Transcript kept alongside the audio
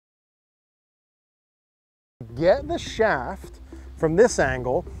Get the shaft from this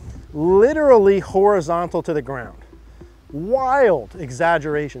angle literally horizontal to the ground. Wild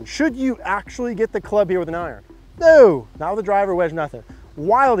exaggeration. Should you actually get the club here with an iron? No, not with a driver, wedge, nothing.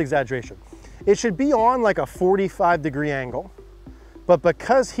 Wild exaggeration. It should be on like a 45-degree angle, but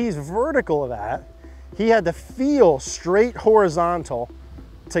because he's vertical of that, he had to feel straight horizontal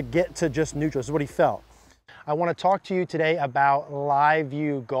to get to just neutral. This is what he felt. I want to talk to you today about live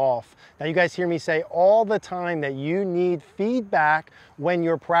view golf. Now, you guys hear me say all the time that you need feedback when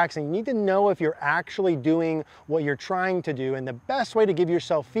you're practicing. You need to know if you're actually doing what you're trying to do, and the best way to give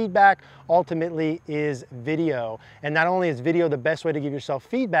yourself feedback ultimately is video. And not only is video the best way to give yourself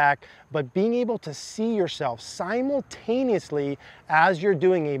feedback, but being able to see yourself simultaneously as you're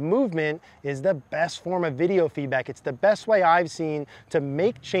doing a movement is the best form of video feedback. It's the best way I've seen to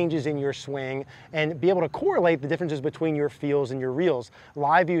make changes in your swing and be able to correlate the differences between your feels and your reels.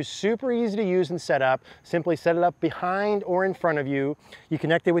 Live view is super easy to use and set up. Simply set it up behind or in front of you. You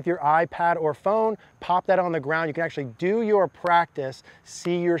connect it with your iPad or phone, pop that on the ground. You can actually do your practice,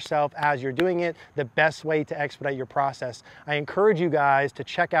 see yourself as you're doing it, the best way to expedite your process. I encourage you guys to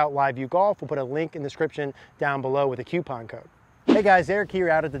check out Live View Golf. We'll put a link in the description down below with a coupon code. Hey guys, Eric here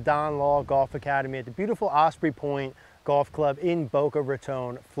out at the Don Law Golf Academy at the beautiful Osprey Point Golf Club in Boca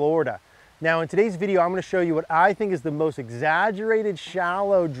Raton, Florida. Now in today's video, I'm going to show you what I think is the most exaggerated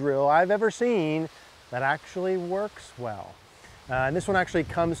shallow drill I've ever seen that actually works well. And this one actually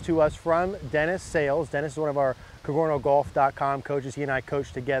comes to us from Dennis Sales. Dennis is one of our CogornoGolf.com coaches. He and I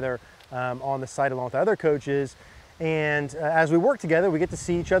coach together on the site along with other coaches. And as we work together, we get to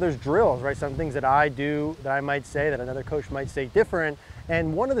see each other's drills, right? Some things that I do that I might say that another coach might say different.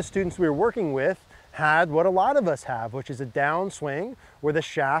 And one of the students we were working with had what a lot of us have, which is a downswing where the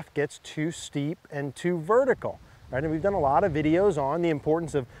shaft gets too steep and too vertical. Right? And we've done a lot of videos on the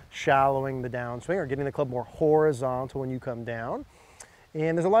importance of shallowing the downswing or getting the club more horizontal when you come down.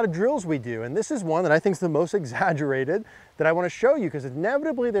 And there's a lot of drills we do. And this is one that I think is the most exaggerated that I want to show you, because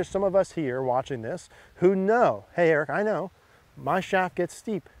inevitably there's some of us here watching this who know, hey Eric, I know my shaft gets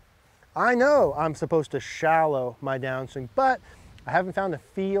steep. I know I'm supposed to shallow my downswing, but I haven't found the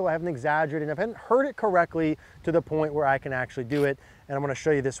feel, I haven't exaggerated enough, I haven't heard it correctly to the point where I can actually do it. And I'm going to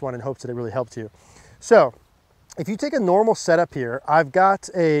show you this one in hopes that it really helps you. So if you take a normal setup here, I've got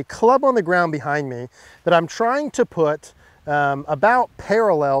a club on the ground behind me that I'm trying to put about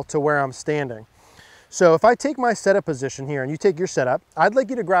parallel to where I'm standing. So if I take my setup position here and you take your setup, I'd like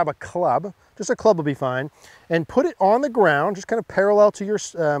you to grab a club, just a club will be fine, and put it on the ground, just kind of parallel to your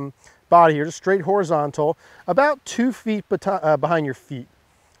body here, just straight horizontal, about 2 feet behind your feet.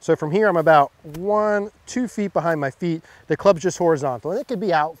 So from here, I'm about 2 feet behind my feet. The club's just horizontal, and it could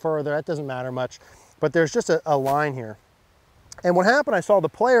be out further, that doesn't matter much. But there's just a line here. And what happened, I saw the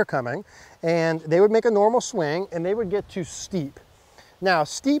player coming and they would make a normal swing and they would get too steep. Now,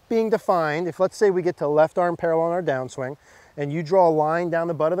 steep being defined, if let's say we get to left arm parallel on our downswing and you draw a line down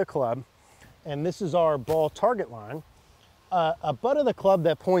the butt of the club, and this is our ball target line, a butt of the club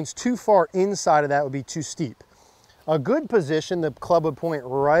that points too far inside of that would be too steep. A good position, the club would point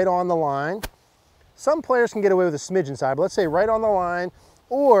right on the line. Some players can get away with a smidge inside, but let's say right on the line,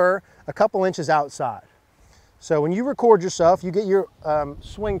 or a couple inches outside. So when you record yourself, you get your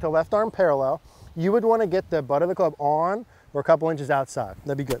swing to left arm parallel, you would want to get the butt of the club on or a couple inches outside.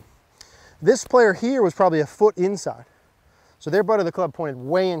 That'd be good. This player here was probably a foot inside. So their butt of the club pointed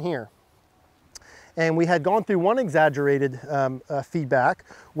way in here. And we had gone through one exaggerated feedback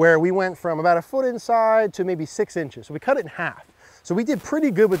where we went from about a foot inside to maybe 6 inches. So we cut it in half. So we did pretty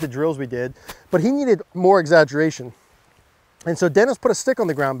good with the drills we did, but he needed more exaggeration. And so Dennis put a stick on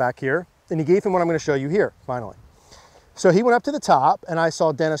the ground back here, and he gave him what I'm going to show you here, finally. So he went up to the top, and I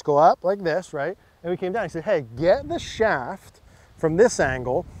saw Dennis go up like this, right? And we came down. He said, hey, get the shaft from this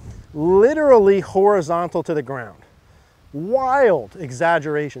angle literally horizontal to the ground. Wild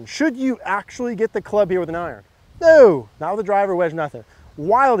exaggeration. Should you actually get the club here with an iron? No, not with a driver, wedge, nothing.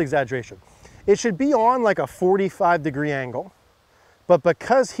 Wild exaggeration. It should be on like a 45-degree angle, but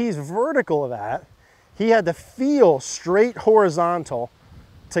because he's vertical of that, he had to feel straight horizontal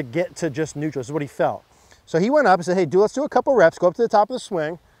to get to just neutral. This is what he felt. So he went up and said, hey, let's do a couple reps, go up to the top of the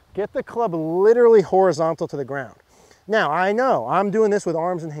swing, get the club literally horizontal to the ground. Now, I know I'm doing this with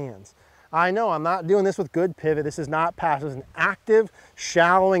arms and hands. I know I'm not doing this with good pivot. This is not passive. This is an active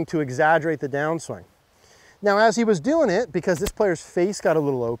shallowing to exaggerate the downswing. Now, as he was doing it, because this player's face got a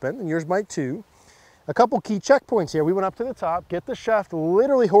little open, and yours might too, a couple key checkpoints here. We went up to the top, get the shaft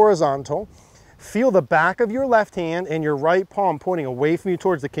literally horizontal, feel the back of your left hand and your right palm pointing away from you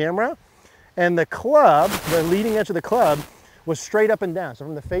towards the camera, and the club, the leading edge of the club, was straight up and down. So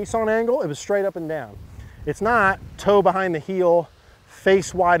from the face-on angle, it was straight up and down. It's not toe behind the heel,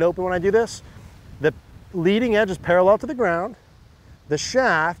 face wide open when I do this. The leading edge is parallel to the ground. The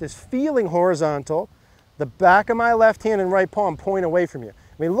shaft is feeling horizontal. The back of my left hand and right palm point away from you.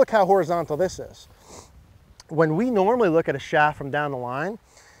 I mean, look how horizontal this is. When we normally look at a shaft from down the line,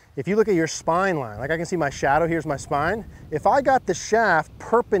 if you look at your spine line, like I can see my shadow, here's my spine. If I got the shaft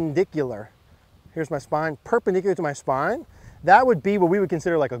perpendicular, here's my spine, perpendicular to my spine, that would be what we would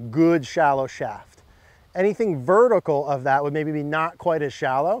consider like a good shallow shaft. Anything vertical of that would maybe be not quite as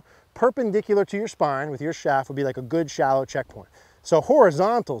shallow. Perpendicular to your spine with your shaft would be like a good shallow checkpoint. So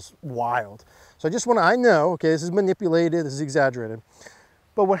horizontal's wild. So I know, okay, this is manipulated, this is exaggerated.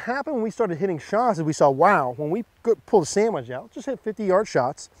 But what happened when we started hitting shots is we saw, wow, when we pull the sandwich out, just hit 50-yard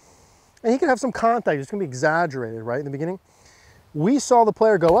shots, and he could have some contact, it's gonna be exaggerated, right, in the beginning. We saw the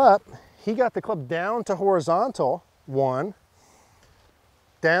player go up, he got the club down to horizontal, 1,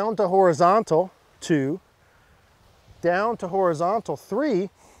 down to horizontal, 2, down to horizontal, 3,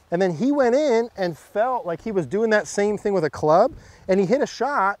 and then he went in and felt like he was doing that same thing with a club, and he hit a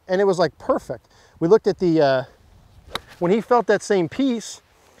shot, and it was like perfect. We looked at the, when he felt that same piece,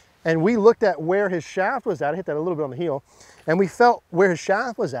 and we looked at where his shaft was at, I hit that a little bit on the heel, and we felt where his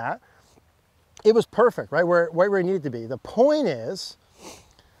shaft was at, it was perfect, right where it needed to be. The point is,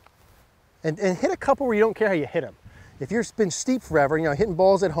 and hit a couple where you don't care how you hit them. If you've been steep forever, you know, hitting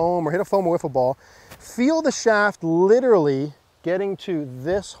balls at home or hit a foam or wiffle ball, feel the shaft literally getting to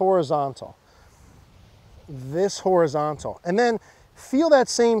this horizontal, and then feel that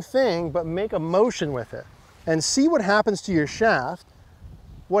same thing, but make a motion with it and see what happens to your shaft,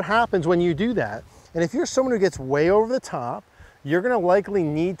 what happens when you do that. And if you're someone who gets way over the top, you're gonna likely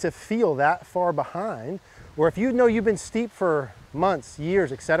need to feel that far behind, or if you know you've been steep for months,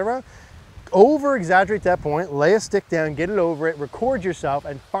 years, etc., over exaggerate that point, lay a stick down, get it over it, record yourself,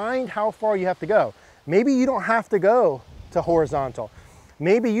 and find how far you have to go. Maybe you don't have to go to horizontal.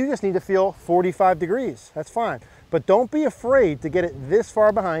 Maybe you just need to feel 45 degrees, that's fine. But don't be afraid to get it this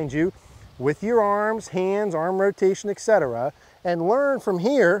far behind you with your arms, hands, arm rotation, etc., and learn from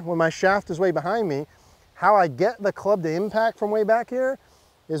here, when my shaft is way behind me, how I get the club to impact from way back here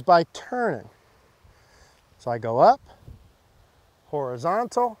is by turning. So I go up,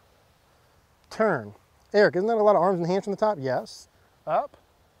 horizontal, turn. Eric, isn't that a lot of arms and hands from the top? Yes. Up,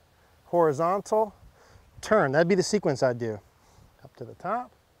 horizontal, turn. That'd be the sequence I'd do. Up to the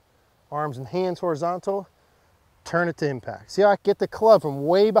top, arms and hands horizontal, turn it to impact. See how I get the club from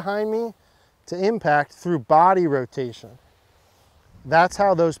way behind me to impact through body rotation. That's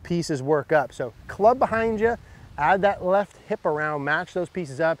how those pieces work up. So club behind you, add that left hip around, match those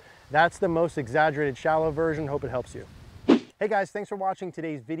pieces up. That's the most exaggerated shallow version. Hope it helps you. Hey guys, thanks for watching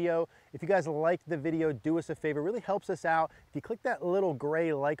today's video. If you guys liked the video, do us a favor, it really helps us out. If you click that little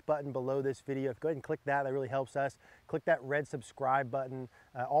gray like button below this video, go ahead and click that, that really helps us. Click that red subscribe button.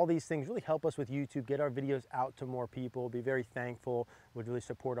 All these things really help us with YouTube, get our videos out to more people, be very thankful, would really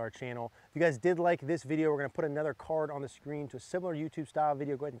support our channel. If you guys did like this video, we're gonna put another card on the screen to a similar YouTube style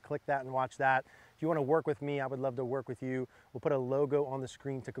video. Go ahead and click that and watch that. If you wanna work with me, I would love to work with you. We'll put a logo on the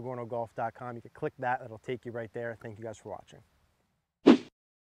screen to cogornogolf.com. You can click that, that'll take you right there. Thank you guys for watching.